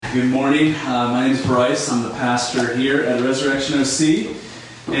Good morning. My name is Bryce. I'm the pastor here at Resurrection OC.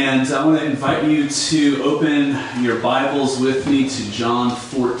 And I want to invite you to open your Bibles with me to John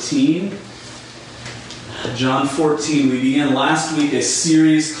 14. John 14. We began last week a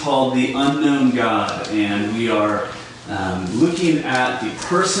series called The Unknown God. And we are looking at the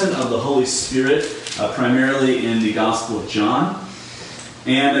person of the Holy Spirit, primarily in the Gospel of John.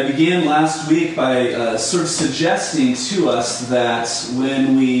 And I began last week by sort of suggesting to us that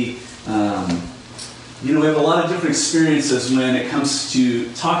when we have a lot of different experiences when it comes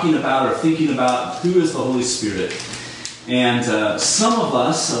to talking about or thinking about who is the Holy Spirit. And some of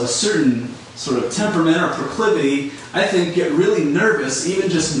us of a certain sort of temperament or proclivity, I think, get really nervous even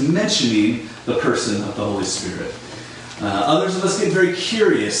just mentioning the person of the Holy Spirit. Others of us get very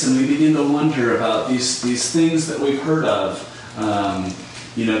curious and we begin to wonder about these things that we've heard of.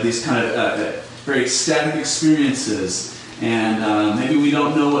 These kind of very ecstatic experiences, and maybe we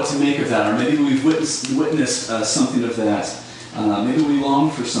don't know what to make of that, or maybe we've witnessed something of that. Maybe we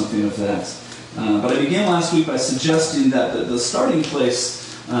long for something of that. But I began last week by suggesting that the starting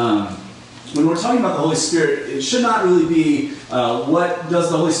place, when we're talking about the Holy Spirit, it should not really be what does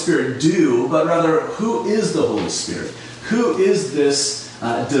the Holy Spirit do, but rather who is the Holy Spirit? Who is this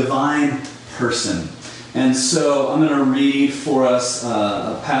divine person? And so I'm going to read for us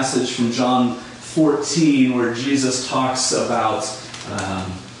a passage from John 14 where Jesus talks about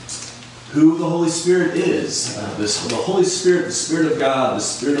who the Holy Spirit is. The Holy Spirit, the Spirit of God, the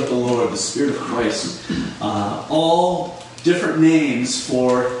Spirit of the Lord, the Spirit of Christ. All different names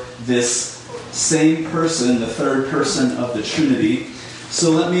for this same person, the third person of the Trinity.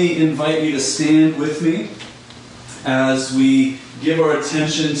 So let me invite you to stand with me as we give our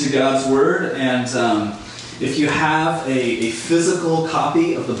attention to God's Word. And if you have a physical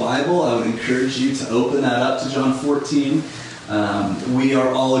copy of the Bible, I would encourage you to open that up to John 14. We are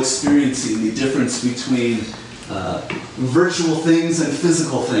all experiencing the difference between virtual things and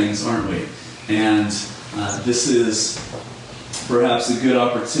physical things, aren't we? And this is perhaps a good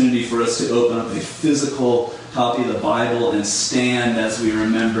opportunity for us to open up a physical copy of the Bible and stand as we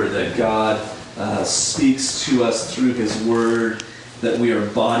remember that God speaks to us through His Word, that we are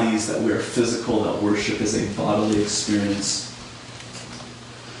bodies, that we are physical, that worship is a bodily experience.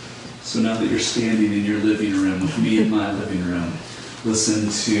 So now that you're standing in your living room with me in my living room, listen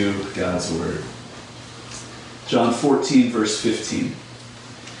to God's Word. John 14, verse 15.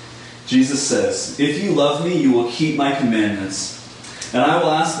 Jesus says, "If you love me, you will keep my commandments. And I will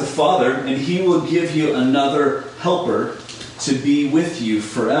ask the Father, and He will give you another helper to be with you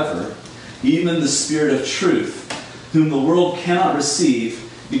forever, even the Spirit of truth, whom the world cannot receive,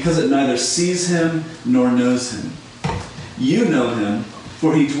 because it neither sees Him nor knows Him. You know Him,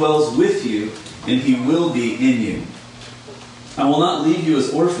 for He dwells with you, and He will be in you. I will not leave you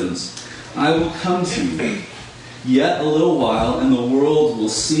as orphans. I will come to you. Yet a little while, and the world will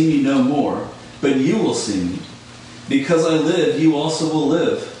see me no more, but you will see me. Because I live, you also will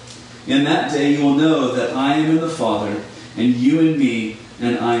live. In that day you will know that I am in the Father, and you in me,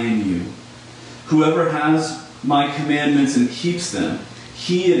 and I in you. Whoever has my commandments and keeps them,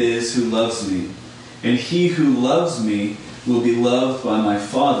 he it is who loves me. And he who loves me will be loved by my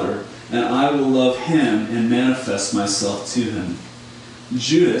Father, and I will love him and manifest myself to him."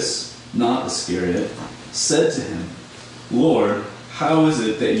 Judas, not Iscariot, said to him, "Lord, how is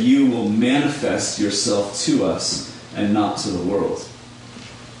it that you will manifest yourself to us and not to the world?"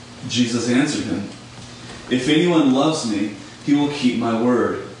 Jesus answered him, "If anyone loves me, he will keep my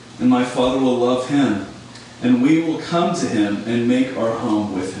word, and my Father will love him, and we will come to him and make our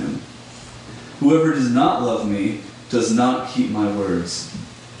home with him. Whoever does not love me does not keep my words.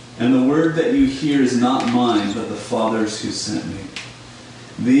 And the word that you hear is not mine, but the Father's who sent me.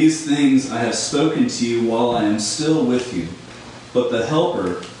 These things I have spoken to you while I am still with you. But the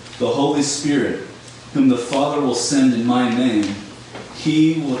Helper, the Holy Spirit, whom the Father will send in my name,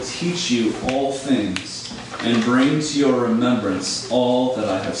 He will teach you all things and bring to your remembrance all that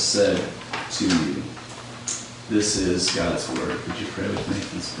I have said to you." This is God's Word. Would you pray with me?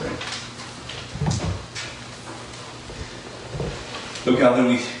 Let's pray. Oh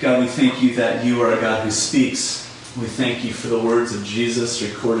God, we thank you that you are a God who speaks. We thank you for the words of Jesus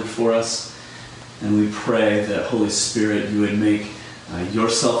recorded for us. And we pray that, Holy Spirit, you would make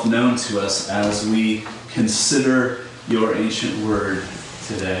yourself known to us as we consider your ancient word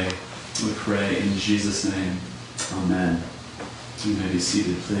today. We pray in Jesus' name. Amen. You may be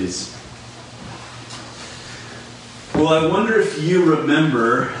seated, please. Well, I wonder if you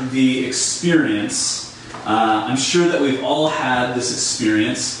remember the experience. I'm sure that we've all had this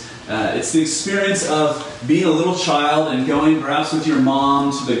experience It's the experience of being a little child and going perhaps with your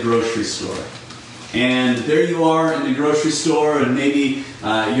mom to the grocery store. And there you are in the grocery store, and maybe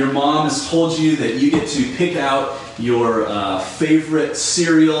your mom has told you that you get to pick out your favorite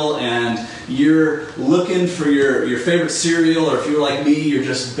cereal, and you're looking for your favorite cereal, or if you're like me, you're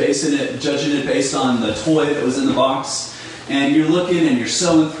just judging it based on the toy that was in the box. And you're looking and you're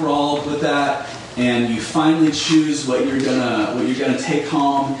so enthralled with that, and you finally choose what you're gonna take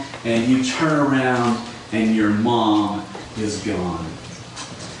home, and you turn around and your mom is gone.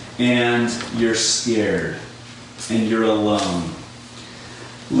 And you're scared, and you're alone.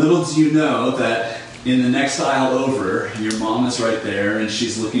 Little do you know that in the next aisle over, your mom is right there, and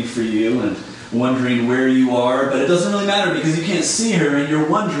she's looking for you and wondering where you are, but it doesn't really matter because you can't see her, and you're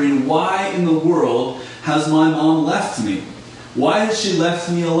wondering, why in the world has my mom left me? Why has she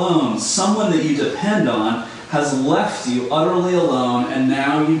left me alone? Someone that you depend on has left you utterly alone, and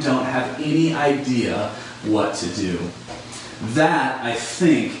now you don't have any idea what to do. That, I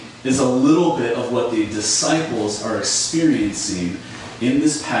think, is a little bit of what the disciples are experiencing in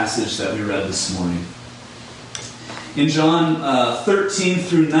this passage that we read this morning. In John 13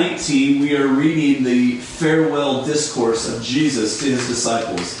 through 19, we are reading the farewell discourse of Jesus to his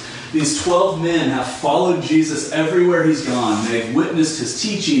disciples. These 12 men have followed Jesus everywhere he's gone. They've witnessed his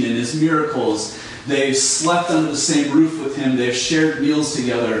teaching and his miracles. They've slept under the same roof with him. They've shared meals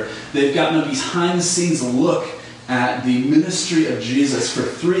together. They've gotten a behind-the-scenes look at the ministry of Jesus for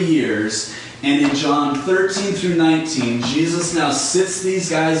 3 years. And in John 13 through 19, Jesus now sits these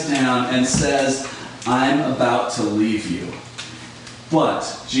guys down and says, I'm about to leave you. But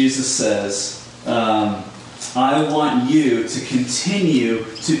Jesus says, I want you to continue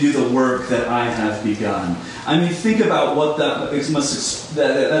to do the work that I have begun. I mean, think about what that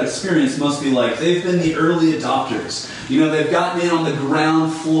experience must be like. They've been the early adopters. You know, they've gotten in on the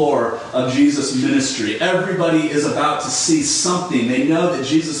ground floor of Jesus' ministry. Everybody is about to see something. They know that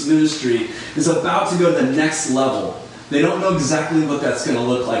Jesus' ministry is about to go to the next level. They don't know exactly what that's going to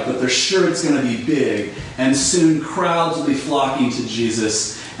look like, but they're sure it's going to be big. And soon crowds will be flocking to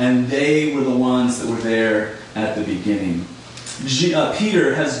Jesus, and they were the ones that were there at the beginning.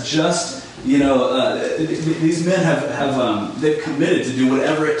 Peter has just, these men they've committed to do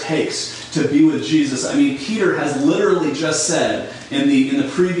whatever it takes to be with Jesus. I mean, Peter has literally just said in the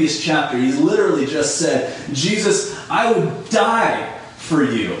previous chapter, he's literally just said, Jesus, I would die for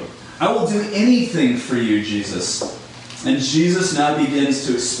you. I will do anything for you, Jesus. And Jesus now begins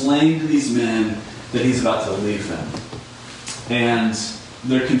to explain to these men that he's about to leave them. And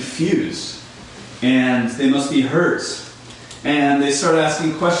they're confused. And they must be hurt. And they start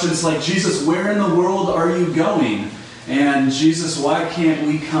asking questions like, Jesus, where in the world are you going? And Jesus, why can't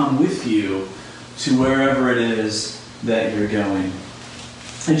we come with you to wherever it is that you're going?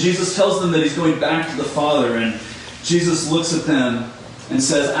 And Jesus tells them that he's going back to the Father. And Jesus looks at them and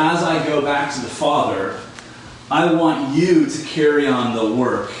says, as I go back to the Father, I want you to carry on the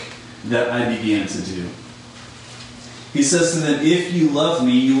work that I began to do. He says to them, if you love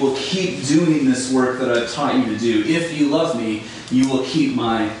me, you will keep doing this work that I've taught you to do. If you love me, you will keep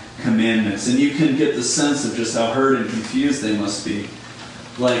my commandments. And you can get the sense of just how hurt and confused they must be.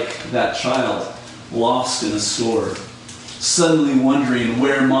 Like that child lost in a store, suddenly wondering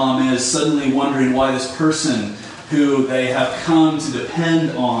where mom is, suddenly wondering why this person who they have come to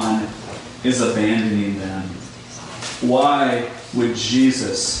depend on is abandoning them. Why would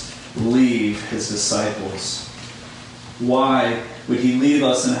Jesus leave his disciples? Why would he leave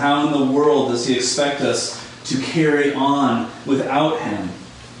us, and how in the world does he expect us to carry on without him?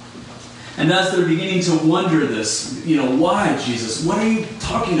 And as they're beginning to wonder this, why, Jesus? What are you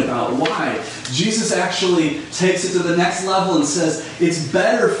talking about? Why? Jesus actually takes it to the next level and says, it's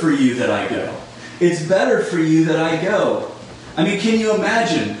better for you that I go. It's better for you that I go. I mean, can you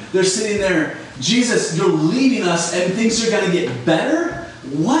imagine? They're sitting there, Jesus, you're leaving us and things are going to get better?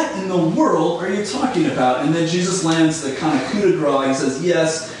 What in the world are you talking about? And then Jesus lands the kind of coup de grace. He says,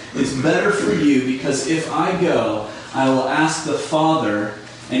 yes, it's better for you because if I go, I will ask the Father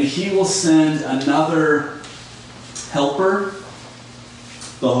and he will send another helper,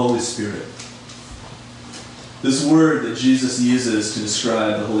 the Holy Spirit. This word that Jesus uses to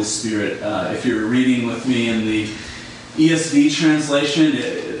describe the Holy Spirit, if you're reading with me in the ESV translation,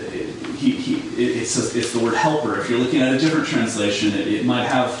 it's the word helper. If you're looking at a different translation, it might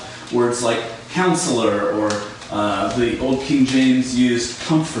have words like counselor, or the Old King James used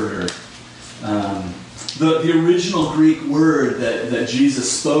comforter. The original Greek word that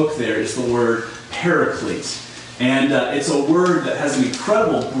Jesus spoke there is the word paraclete. And it's a word that has an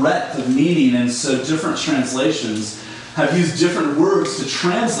incredible breadth of meaning, and so different translations have used different words to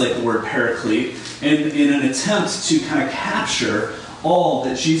translate the word paraclete in an attempt to kind of capture all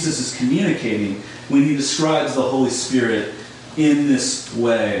that Jesus is communicating when he describes the Holy Spirit in this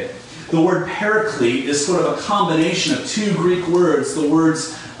way. The word paraclete is sort of a combination of two Greek words, the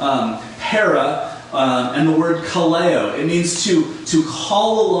words para and the word kaleo. It means to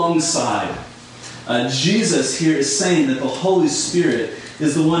call alongside. Jesus here is saying that the Holy Spirit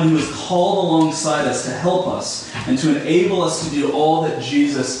is the one who is called alongside us to help us and to enable us to do all that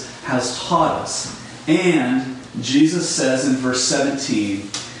Jesus has taught us. And Jesus says in verse 17,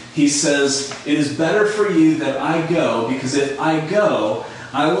 he says, "It is better for you that I go, because if I go,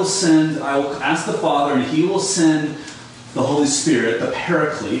 I will ask the Father, and he will send the Holy Spirit, the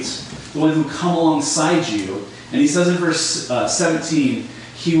Paraclete, the one who will come alongside you." And he says in verse 17,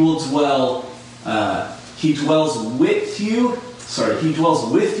 he dwells with you,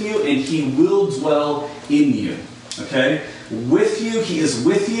 and he will dwell in you. Okay? With you, he is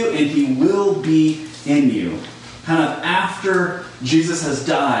with you, and he will be in you. Kind of after Jesus has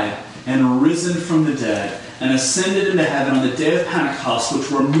died and risen from the dead and ascended into heaven on the day of Pentecost, which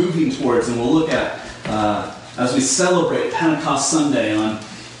we're moving towards, and we'll look at as we celebrate Pentecost Sunday on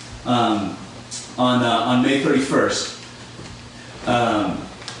May 31st.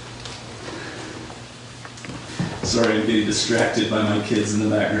 Sorry, I'm getting distracted by my kids in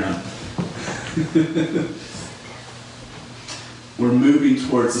the background. We're moving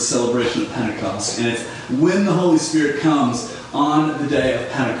towards the celebration of Pentecost, and it's when the Holy Spirit comes on the day of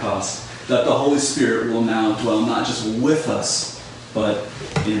Pentecost that the Holy Spirit will now dwell not just with us, but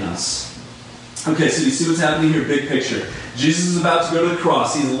in us. Okay, so you see what's happening here, big picture. Jesus is about to go to the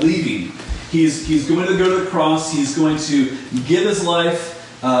cross. He's leaving. He's going to go to the cross. He's going to give his life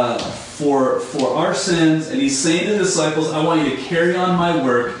for our sins, and he's saying to the disciples, "I want you to carry on my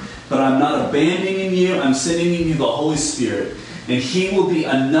work, but I'm not abandoning you. I'm sending you the Holy Spirit. And he will be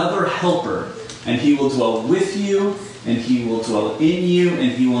another helper, and he will dwell with you, and he will dwell in you,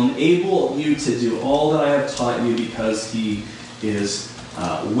 and he will enable you to do all that I have taught you, because he is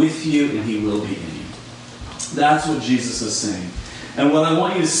with you, and he will be in you." That's what Jesus is saying. And what I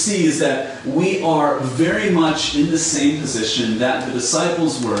want you to see is that we are very much in the same position that the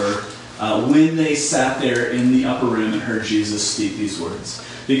disciples were when they sat there in the upper room and heard Jesus speak these words.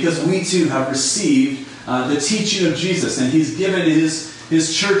 Because we too have received the teaching of Jesus, and he's given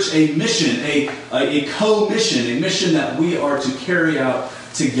his church a mission, a co-mission, a mission that we are to carry out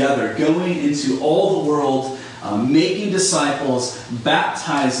together, going into all the world, making disciples,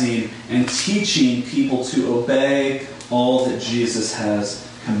 baptizing, and teaching people to obey all that Jesus has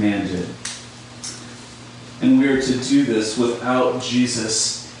commanded. And we are to do this without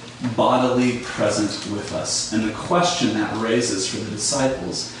Jesus bodily present with us. And the question that raises for the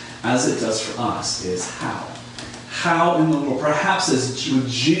disciples, as it does for us, is how? How in the world? Perhaps as with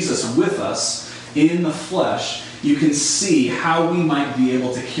Jesus with us in the flesh, you can see how we might be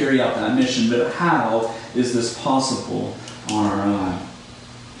able to carry out that mission, but how is this possible on our own?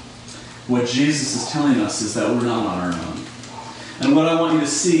 What Jesus is telling us is that we're not on our own. And what I want you to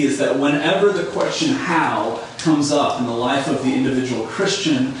see is that whenever the question how comes up in the life of the individual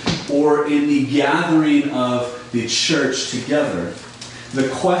Christian or in the gathering of the church together, the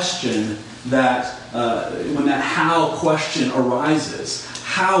question that, when that how question arises,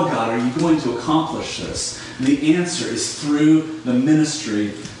 how, God, are you going to accomplish this? The answer is through the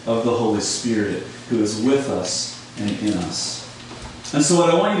ministry of the Holy Spirit, who is with us and in us. And so what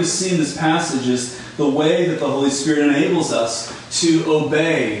I want you to see in this passage is the way that the Holy Spirit enables us to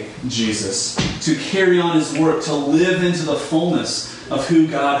obey Jesus, to carry on his work, to live into the fullness of who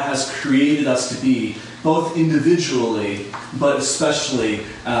God has created us to be, both individually, but especially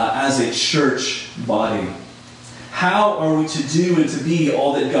as a church body. How are we to do and to be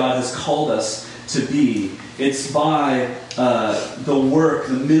all that God has called us to be? It's by the work,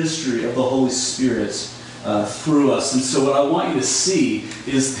 the ministry of the Holy Spirit through us. And so what I want you to see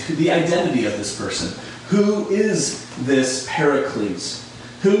is the identity of this person. Who is this Paraclete?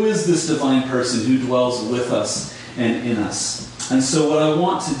 Who is this divine person who dwells with us and in us? And so what I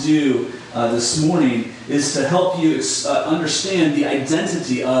want to do this morning is to help you understand the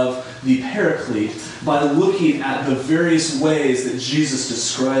identity of the Paraclete by looking at the various ways that Jesus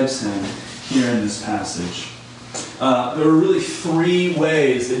describes him here in this passage. There are really three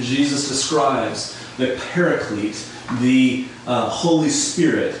ways that Jesus describes the Paraclete, the Holy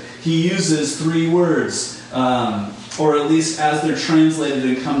Spirit. He uses three words, or at least as they're translated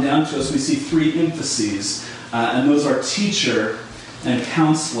and come down to us, we see three emphases. And those are teacher and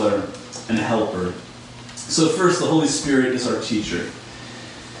counselor and helper. So first, the Holy Spirit is our teacher.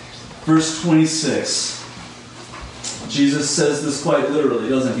 Verse 26. Jesus says this quite literally,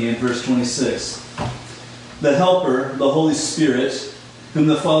 doesn't he, in verse 26. The Helper, the Holy Spirit, whom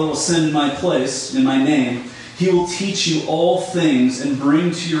the Father will send in my place, in my name, he will teach you all things and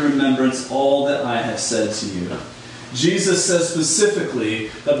bring to your remembrance all that I have said to you. Jesus says specifically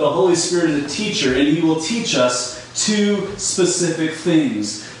that the Holy Spirit is a teacher, and he will teach us two specific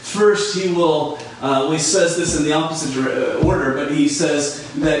things. First, he will, he says this in the opposite order, but he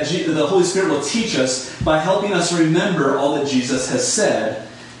says that the Holy Spirit will teach us by helping us remember all that Jesus has said.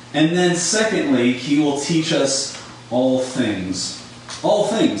 And then secondly, he will teach us all things. All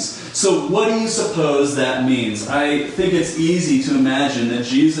things. So what do you suppose that means? I think it's easy to imagine that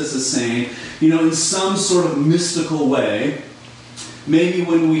Jesus is saying, in some sort of mystical way, maybe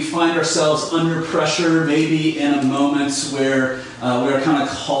when we find ourselves under pressure, maybe in a moment where we are kind of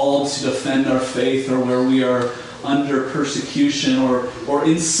called to defend our faith, or where we are under persecution, or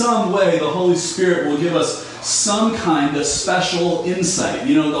in some way the Holy Spirit will give us some kind of special insight.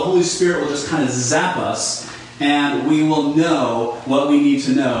 The Holy Spirit will just kind of zap us, and we will know what we need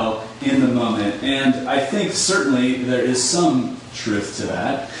to know in the moment. And I think certainly there is some truth to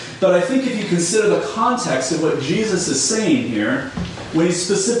that. But I think if you consider the context of what Jesus is saying here, what he's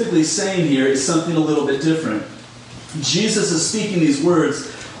specifically saying here is something a little bit different. Jesus is speaking these words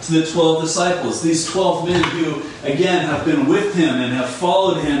to the 12 disciples, these 12 men who, again, have been with him and have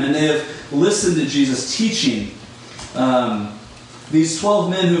followed him, and they have listened to Jesus' teaching. These 12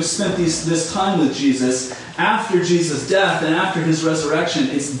 men who have spent this time with Jesus after Jesus' death and after his resurrection,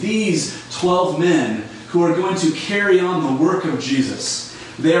 it's these 12 men who are going to carry on the work of Jesus.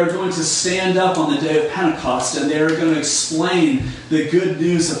 They are going to stand up on the day of Pentecost, and they are going to explain the good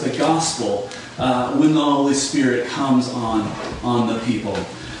news of the gospel when the Holy Spirit comes on the people.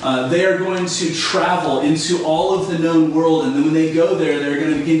 They are going to travel into all of the known world, and then when they go there, they're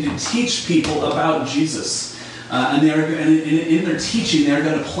going to begin to teach people about Jesus. And in their teaching, they're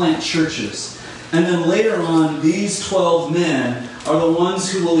going to plant churches. And then later on, these 12 men are the ones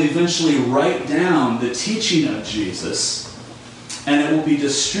who will eventually write down the teaching of Jesus, and it will be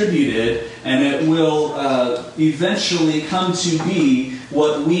distributed, and it will eventually come to be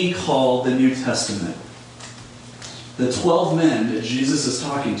what we call the New Testament. The 12 men that Jesus is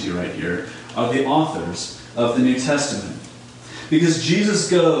talking to right here are the authors of the New Testament. Because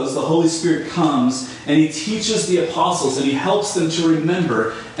Jesus goes, the Holy Spirit comes, and he teaches the apostles, and he helps them to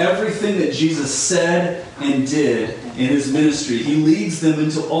remember everything that Jesus said and did in his ministry. He leads them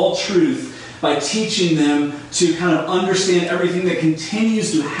into all truth by teaching them to kind of understand everything that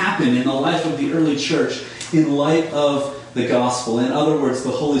continues to happen in the life of the early church in light of the gospel. In other words,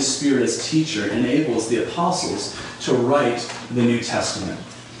 the Holy Spirit as teacher enables the apostles to write the New Testament.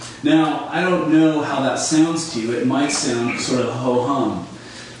 Now, I don't know how that sounds to you. It might sound sort of ho-hum.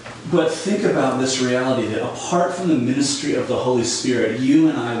 But think about this reality that apart from the ministry of the Holy Spirit, you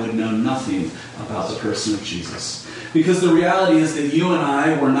and I would know nothing about the person of Jesus. Because the reality is that you and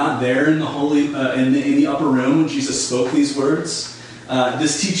I were not there in the upper room when Jesus spoke these words.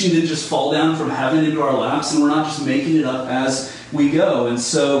 This teaching didn't just fall down from heaven into our laps, and we're not just making it up as we go. And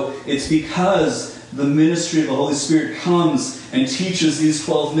so it's because the ministry of the Holy Spirit comes and teaches these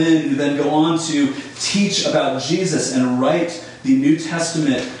 12 men, who then go on to teach about Jesus and write the New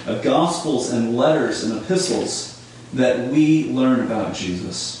Testament of Gospels and letters and epistles, that we learn about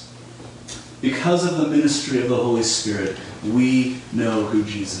Jesus. Because of the ministry of the Holy Spirit, we know who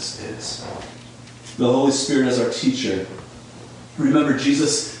Jesus is. The Holy Spirit as our teacher. Remember,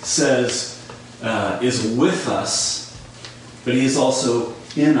 Jesus says, is with us, but he is also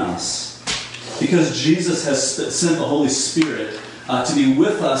in us. Because Jesus has sent the Holy Spirit to be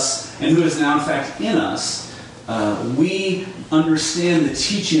with us, and who is now in fact in us, we understand the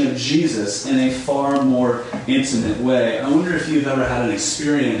teaching of Jesus in a far more intimate way. I wonder if you've ever had an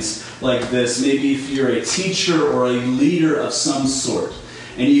experience like this. Maybe if you're a teacher or a leader of some sort,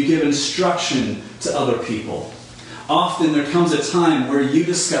 and you give instruction to other people. Often there comes a time where you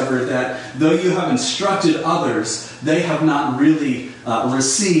discover that though you have instructed others, they have not really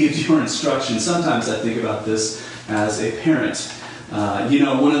received your instruction. Sometimes I think about this as a parent.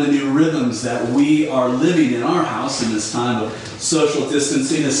 One of the new rhythms that we are living in our house in this time of social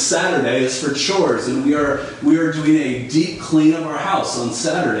distancing is Saturday is for chores, and we are doing a deep clean of our house on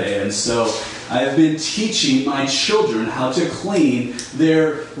Saturday. And so I've been teaching my children how to clean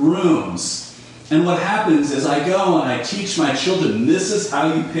their rooms. And what happens is I go and I teach my children, this is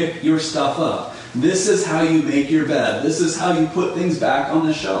how you pick your stuff up. This is how you make your bed. This is how you put things back on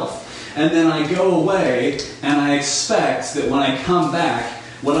the shelf. And then I go away and I expect that when I come back,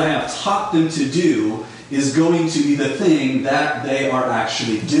 what I have taught them to do is going to be the thing that they are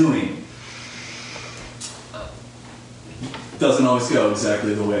actually doing. doesn't always go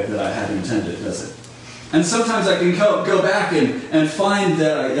exactly the way that I had intended, does it? And sometimes I can go back and find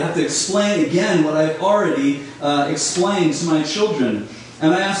that I have to explain again what I've already explained to my children.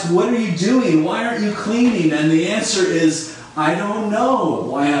 And I ask, what are you doing? Why aren't you cleaning? And the answer is, I don't know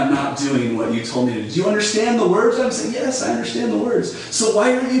why I'm not doing what you told me to do. Do you understand the words? I'm saying, yes, I understand the words. So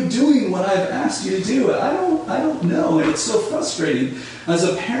why aren't you doing what I've asked you to do? I don't know. And it's so frustrating as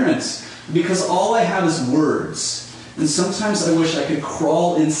a parent because all I have is words. And sometimes I wish I could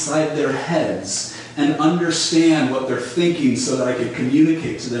crawl inside their heads and understand what they're thinking so that I could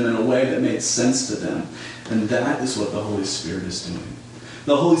communicate to them in a way that made sense to them. And that is what the Holy Spirit is doing.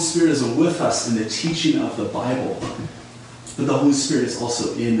 The Holy Spirit is with us in the teaching of the Bible. But the Holy Spirit is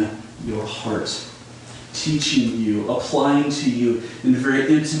also in your heart, teaching you, applying to you in very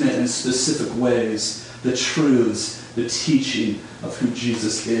intimate and specific ways the truths, the teaching of who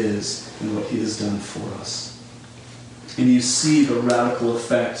Jesus is and what he has done for us. And you see the radical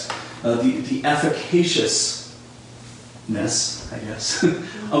effect, the efficaciousness, I guess,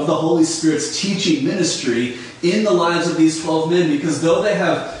 of the Holy Spirit's teaching ministry in the lives of these 12 men, because though they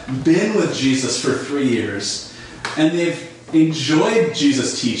have been with Jesus for 3 years and they've enjoyed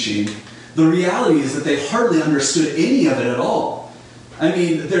Jesus' teaching, the reality is that they hardly understood any of it at all. I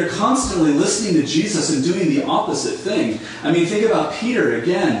mean, they're constantly listening to Jesus and doing the opposite thing. I mean, think about Peter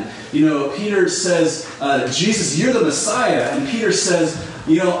again. You know, Peter says, Jesus, you're the Messiah. And Peter says,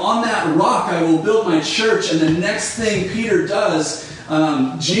 you know, on that rock I will build my church. And the next thing Peter does,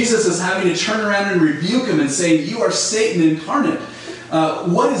 Jesus is having to turn around and rebuke him and say, you are Satan incarnate.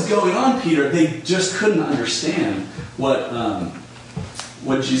 What is going on, Peter? They just couldn't understand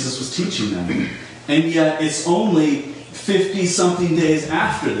what Jesus was teaching them. And yet it's only 50-something days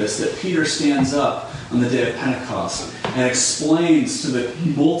after this that Peter stands up on the day of Pentecost and explains to the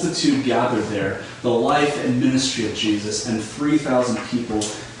multitude gathered there the life and ministry of Jesus, and 3,000 people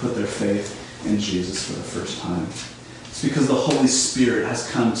put their faith in Jesus for the first time. It's because the Holy Spirit has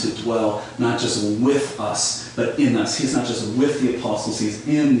come to dwell not just with us, but in us. He's not just with the apostles, he's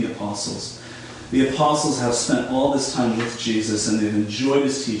in the apostles. The apostles have spent all this time with Jesus and they've enjoyed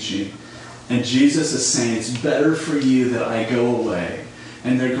his teaching. And Jesus is saying, it's better for you that I go away.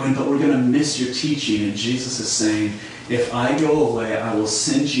 And they're going, but we're going to miss your teaching. And Jesus is saying, if I go away, I will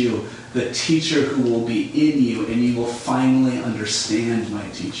send you the teacher who will be in you, and you will finally understand my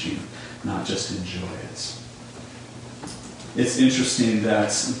teaching, not just enjoy it. It's interesting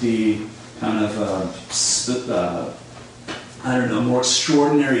that the kind of, more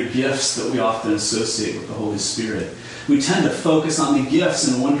extraordinary gifts that we often associate with the Holy Spirit. We tend to focus on the gifts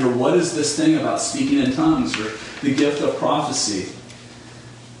and wonder, what is this thing about speaking in tongues or the gift of prophecy?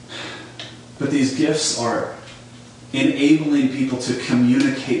 But these gifts are enabling people to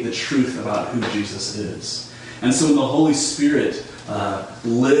communicate the truth about who Jesus is. And so when the Holy Spirit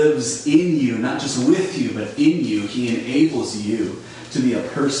lives in you, not just with you, but in you, he enables you to be a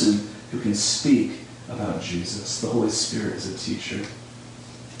person who can speak about Jesus. The Holy Spirit is a teacher.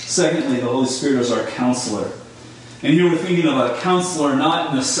 Secondly, the Holy Spirit is our counselor. And here we're thinking of a counselor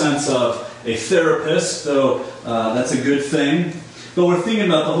not in the sense of a therapist, though that's a good thing. But we're thinking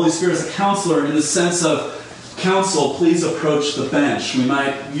about the Holy Spirit as a counselor in the sense of, counsel, please approach the bench. We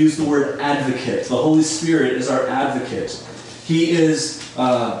might use the word advocate. The Holy Spirit is our advocate. He is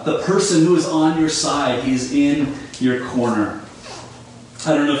the person who is on your side. He's in your corner.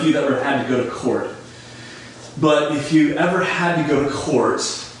 I don't know if you've ever had to go to court. But if you ever had to go to court,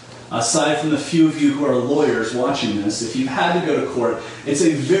 aside from the few of you who are lawyers watching this, if you've had to go to court, it's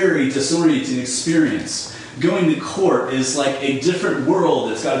a very disorienting experience. Going to court is like a different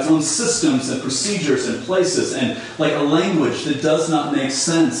world. It's got its own systems and procedures and places and like a language that does not make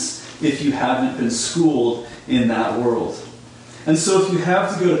sense if you haven't been schooled in that world. And so if you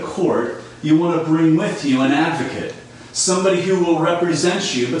have to go to court, you want to bring with you an advocate. Somebody who will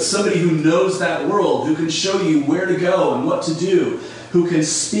represent you, but somebody who knows that world, who can show you where to go and what to do, who can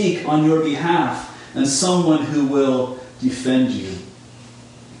speak on your behalf, and someone who will defend you.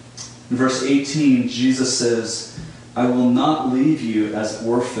 In verse 18, Jesus says, I will not leave you as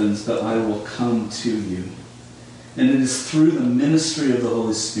orphans, but I will come to you. And it is through the ministry of the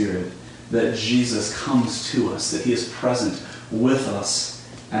Holy Spirit that Jesus comes to us, that he is present with us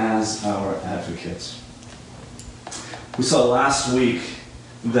as our advocate. We saw last week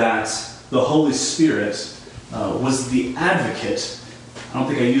that the Holy Spirit was the advocate. I don't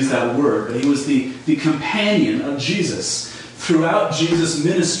think I used that word, but he was the companion of Jesus. Throughout Jesus'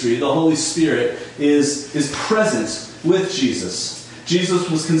 ministry, the Holy Spirit is present with Jesus. Jesus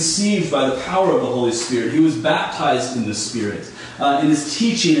was conceived by the power of the Holy Spirit. He was baptized in the Spirit. In his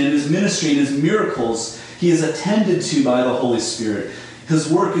teaching and his ministry and his miracles, He is attended to by the Holy Spirit. His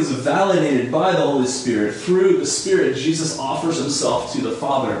work is validated by the Holy Spirit. Through the Spirit, Jesus offers himself to the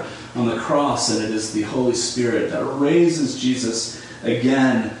Father on the cross, and it is the Holy Spirit that raises Jesus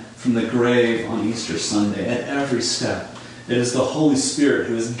again from the grave on Easter Sunday at every step. It is the Holy Spirit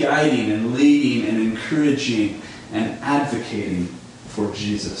who is guiding and leading and encouraging and advocating for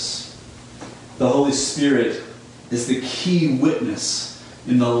Jesus. The Holy Spirit is the key witness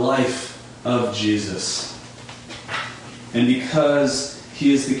in the life of Jesus. And because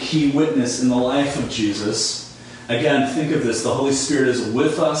he is the key witness in the life of Jesus, again, think of this. The Holy Spirit is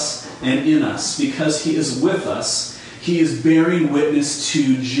with us and in us. Because he is with us, he is bearing witness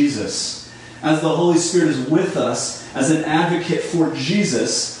to Jesus. As the Holy Spirit is with us as an advocate for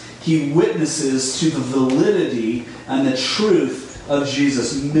Jesus, he witnesses to the validity and the truth of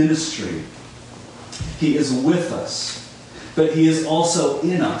Jesus' ministry. He is with us, but he is also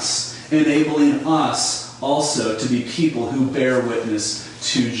in us, enabling us also to be people who bear witness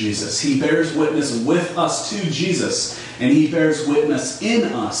to Jesus. He bears witness with us to Jesus, and he bears witness in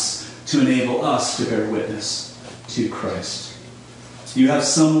us to enable us to bear witness to Christ. You have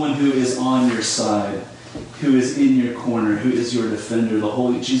someone who is on your side, who is in your corner, who is your defender.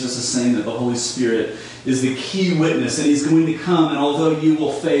 Jesus is saying that the Holy Spirit is the key witness, and he's going to come, and although you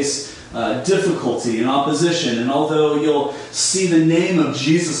will face difficulty and opposition, and although you'll see the name of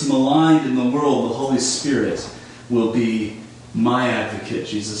Jesus maligned in the world, the Holy Spirit will be my advocate,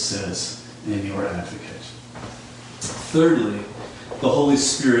 Jesus says, and your advocate. Thirdly, the Holy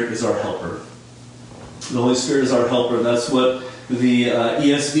Spirit is our helper. The Holy Spirit is our helper. That's what the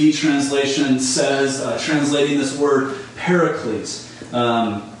ESV translation says, translating this word paraclete.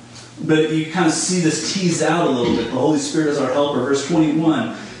 But you kind of see this teased out a little bit. The Holy Spirit is our helper. Verse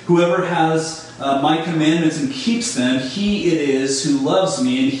 21, whoever has my commandments and keeps them, he it is who loves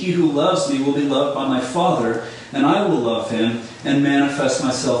me, and he who loves me will be loved by my Father, and I will love him and manifest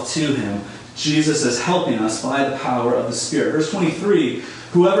myself to him. Jesus is helping us by the power of the Spirit. Verse 23,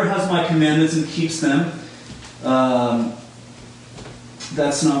 whoever has my commandments and keeps them,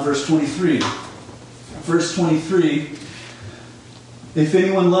 that's not verse 23. Verse 23, if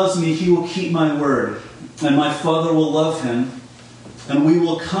anyone loves me, he will keep my word, and my Father will love him, and we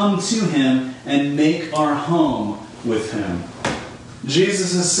will come to him and make our home with him.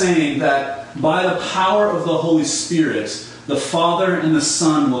 Jesus is saying that by the power of the Holy Spirit, the Father and the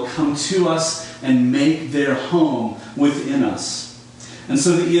Son will come to us and make their home within us. And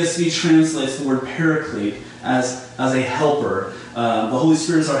so the ESV translates the word paraclete as a helper. The Holy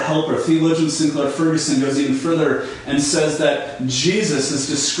Spirit is our helper. Theologian Sinclair Ferguson goes even further and says that Jesus is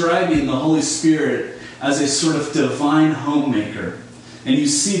describing the Holy Spirit as a sort of divine homemaker. And you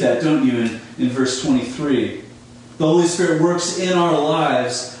see that, don't you, in verse 23. The Holy Spirit works in our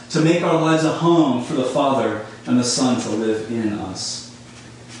lives to make our lives a home for the Father and the Son to live in us.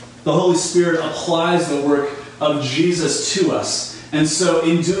 The Holy Spirit applies the work of Jesus to us. And so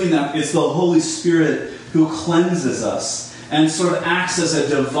in doing that, it's the Holy Spirit who cleanses us and sort of acts as a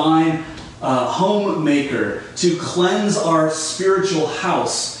divine homemaker to cleanse our spiritual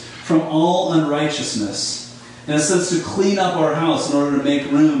house from all unrighteousness. In a sense, to clean up our house in order to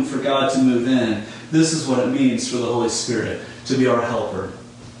make room for God to move in. This is what it means for the Holy Spirit to be our helper.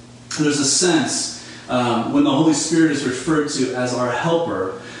 There's a sense when the Holy Spirit is referred to as our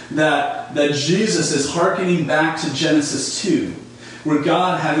helper that Jesus is hearkening back to Genesis 2, where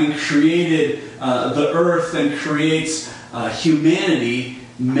God, having created the earth and creates humanity,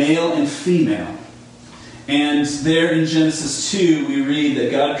 male and female. And there in Genesis 2, we read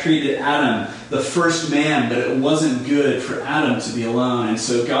that God created Adam, the first man, but it wasn't good for Adam to be alone. And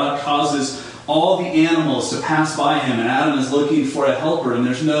so God causes all the animals to pass by him, and Adam is looking for a helper, and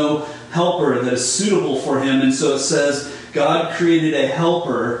there's no helper that is suitable for him. And so it says, God created a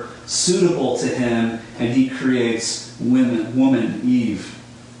helper suitable to him, and he creates woman Eve.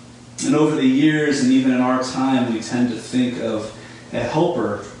 And over the years, and even in our time, we tend to think of a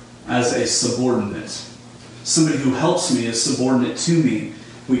helper as a subordinate. Somebody who helps me is subordinate to me,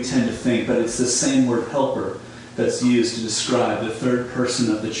 we tend to think, but it's the same word helper that's used to describe the third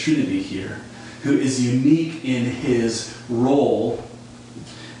person of the Trinity here, who is unique in his role,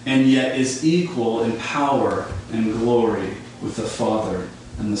 and yet is equal in power and glory with the Father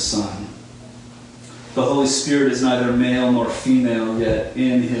and the Son. The Holy Spirit is neither male nor female, yet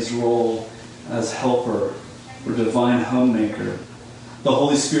in his role as helper or divine homemaker, the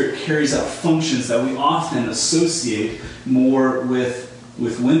Holy Spirit carries out functions that we often associate more with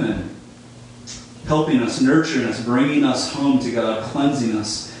women. Helping us, nurturing us, bringing us home to God, cleansing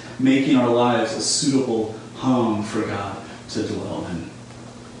us, making our lives a suitable home for God to dwell in.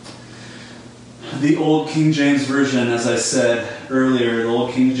 the old King James Version, as I said earlier, the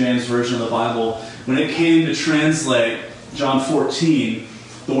old King James Version of the Bible, when it came to translate John 14,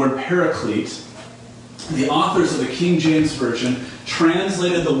 the word paraclete, the authors of the King James Version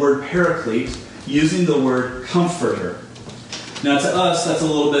translated the word paraclete using the word comforter. Now to us, that's a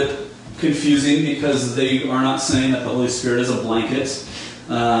little bit confusing because they are not saying that the Holy Spirit is a blanket,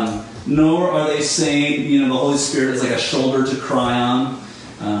 nor are they saying, the Holy Spirit is like a shoulder to cry on.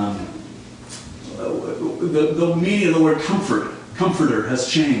 The meaning of the word comforter has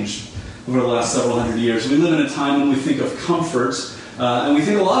changed over the last several hundred years. We live in a time when we think of comfort, and we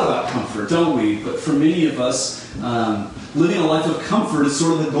think a lot about comfort, don't we? But for many of us, living a life of comfort is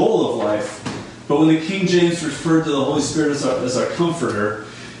sort of the goal of life. But when the King James referred to the Holy Spirit as our comforter,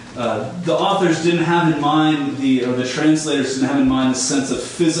 the authors didn't have in mind, or the translators didn't have in mind the sense of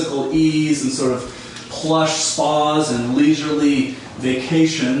physical ease and sort of plush spas and leisurely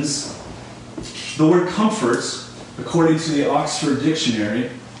vacations. The word comfort, according to the Oxford Dictionary,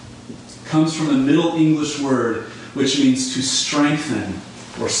 comes from the Middle English word which means to strengthen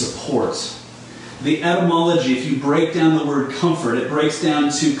or support. The etymology, if you break down the word comfort, it breaks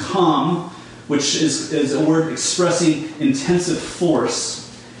down to com, which is a word expressing intensive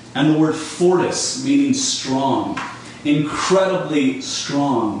force, and the word fortis, meaning strong, incredibly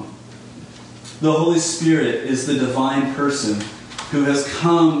strong. The Holy Spirit is the divine person who has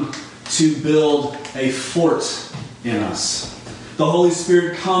come to build a fort in us. The Holy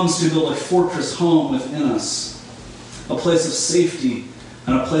Spirit comes to build a fortress home within us, a place of safety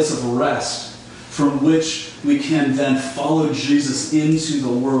and a place of rest from which we can then follow Jesus into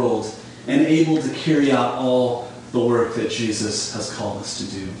the world and able to carry out all the work that Jesus has called us to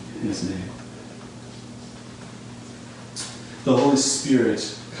do in His name. The Holy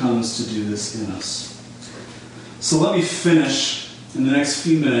Spirit comes to do this in us. So let me finish in the next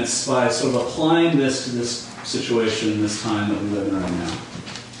few minutes by sort of applying this to this situation, this time that we live in right now.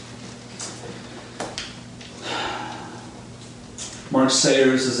 Mark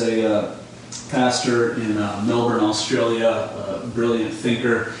Sayers is a pastor in Melbourne, Australia, a brilliant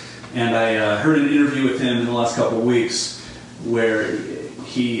thinker. And I heard an interview with him in the last couple of weeks where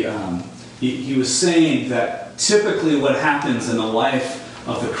he was saying that typically what happens in the life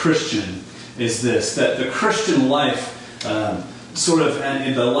of the Christian is this, that the Christian life, and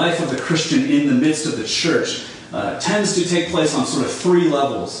the life of the Christian in the midst of the church, tends to take place on sort of three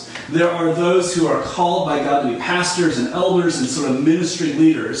levels. There are those who are called by God to be pastors and elders and sort of ministry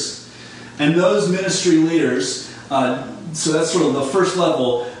leaders. And those ministry leaders, so that's sort of the first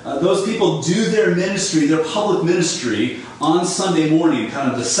level, those people do their ministry, their public ministry, on Sunday morning,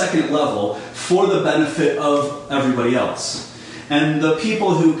 kind of the second level, for the benefit of everybody else. And the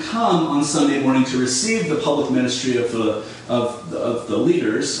people who come on Sunday morning to receive the public ministry of the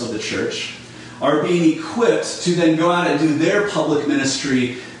leaders of the church are being equipped to then go out and do their public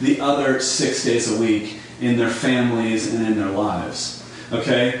ministry the other 6 days a week in their families and in their lives.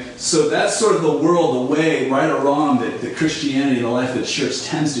 Okay? So that's sort of the world, the way, right or wrong, that Christianity, the life of the church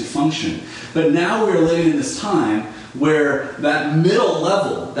tends to function. But now we're living in this time where that middle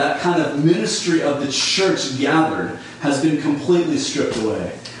level, that kind of ministry of the church gathered, has been completely stripped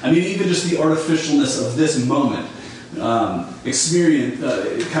away. I mean, even just the artificialness of this moment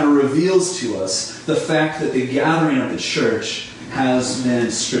it kind of reveals to us the fact that the gathering of the church has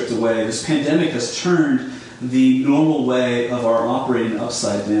been stripped away. This pandemic has turned the normal way of our operating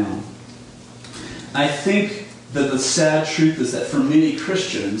upside down. I think that the sad truth is that for many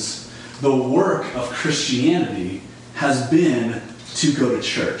Christians, the work of Christianity has been to go to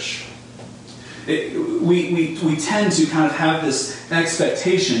church. We tend to kind of have this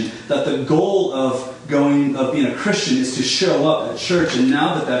expectation that the goal of being a Christian is to show up at church, and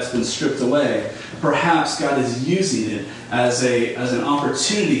now that that's been stripped away, perhaps God is using it as an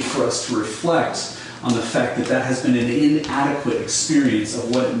opportunity for us to reflect on the fact that that has been an inadequate experience of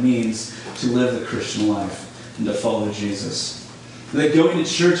what it means to live the Christian life and to follow Jesus. That going to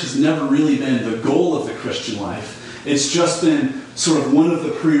church has never really been the goal of the Christian life. It's just been sort of one of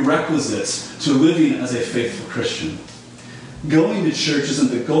the prerequisites to living as a faithful Christian. Going to church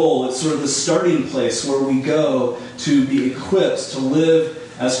isn't the goal, it's sort of the starting place where we go to be equipped to live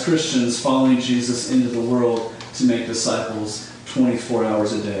as Christians following Jesus into the world to make disciples 24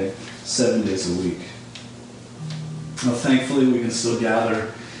 hours a day, 7 days a week. Now, thankfully, we can still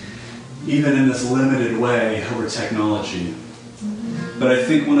gather, even in this limited way, over technology. But I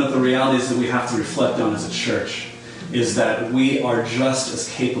think one of the realities that we have to reflect on as a church is that we are just as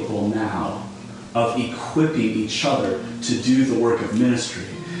capable now of equipping each other to do the work of ministry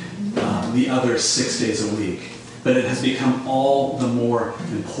the other 6 days a week But it has become all the more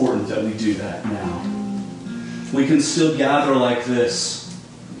important that we do that now. We can still gather like this,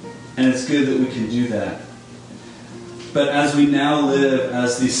 and it's good that we can do that. But as we now live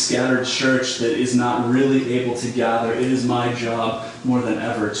as the scattered church that is not really able to gather, it is my job more than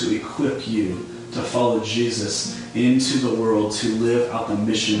ever to equip you to follow Jesus into the world, to live out the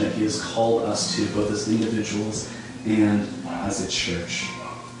mission that he has called us to, both as individuals and as a church.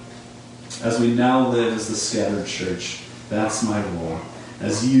 As we now live as the scattered church, that's my role.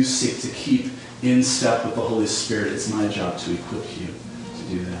 As you seek to keep in step with the Holy Spirit, it's my job to equip you to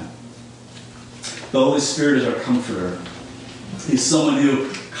do that. The Holy Spirit is our comforter. He's someone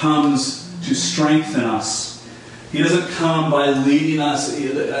who comes to strengthen us. He doesn't come by leading us. He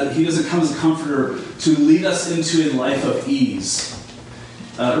doesn't come as a comforter to lead us into a life of ease.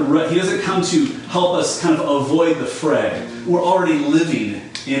 He doesn't come to help us kind of avoid the fray. We're already living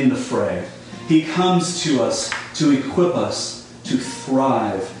in the fray. He comes to us to equip us to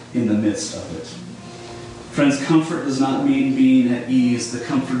thrive in the midst of it. Friends, comfort does not mean being at ease. The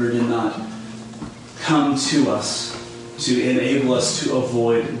Comforter did not come to us to enable us to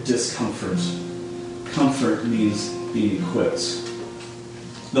avoid discomfort. Comfort means being equipped.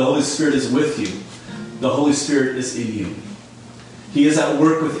 The Holy Spirit is with you. The Holy Spirit is in you. He is at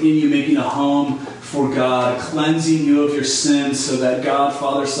work within you, making a home for God, cleansing you of your sins so that God,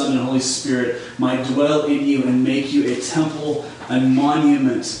 Father, Son, and Holy Spirit might dwell in you and make you a temple, a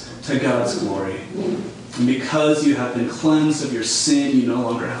monument to God's glory. And because you have been cleansed of your sin, you no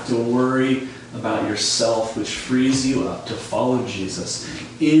longer have to worry about yourself, which frees you up to follow Jesus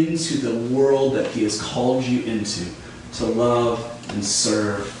into the world that he has called you into, to love and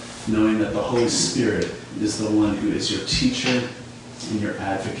serve, knowing that the Holy Spirit is the one who is your teacher and your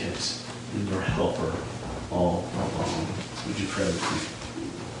advocate and your helper all along. Would you pray with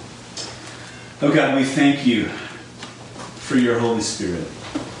me? Oh God, we thank you for your Holy Spirit.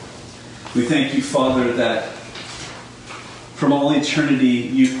 We thank you, Father, that from all eternity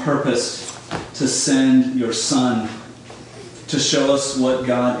you purposed to send your Son to show us what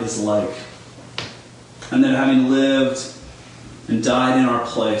God is like. And that having lived and died in our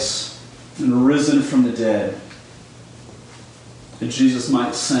place and risen from the dead, that Jesus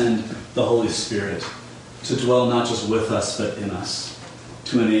might send the Holy Spirit to dwell not just with us but in us,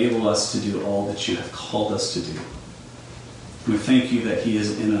 to enable us to do all that you have called us to do. We thank you that he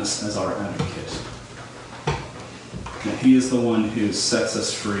is in us as our advocate. That he is the one who sets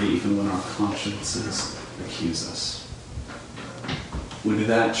us free even when our consciences accuse us. Would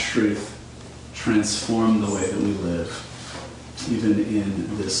that truth transform the way that we live, even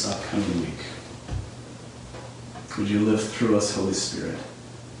in this upcoming week? Would you live through us, Holy Spirit?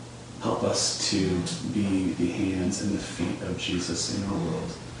 Help us to be the hands and the feet of Jesus in our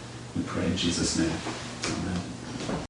world. We pray in Jesus' name. Amen.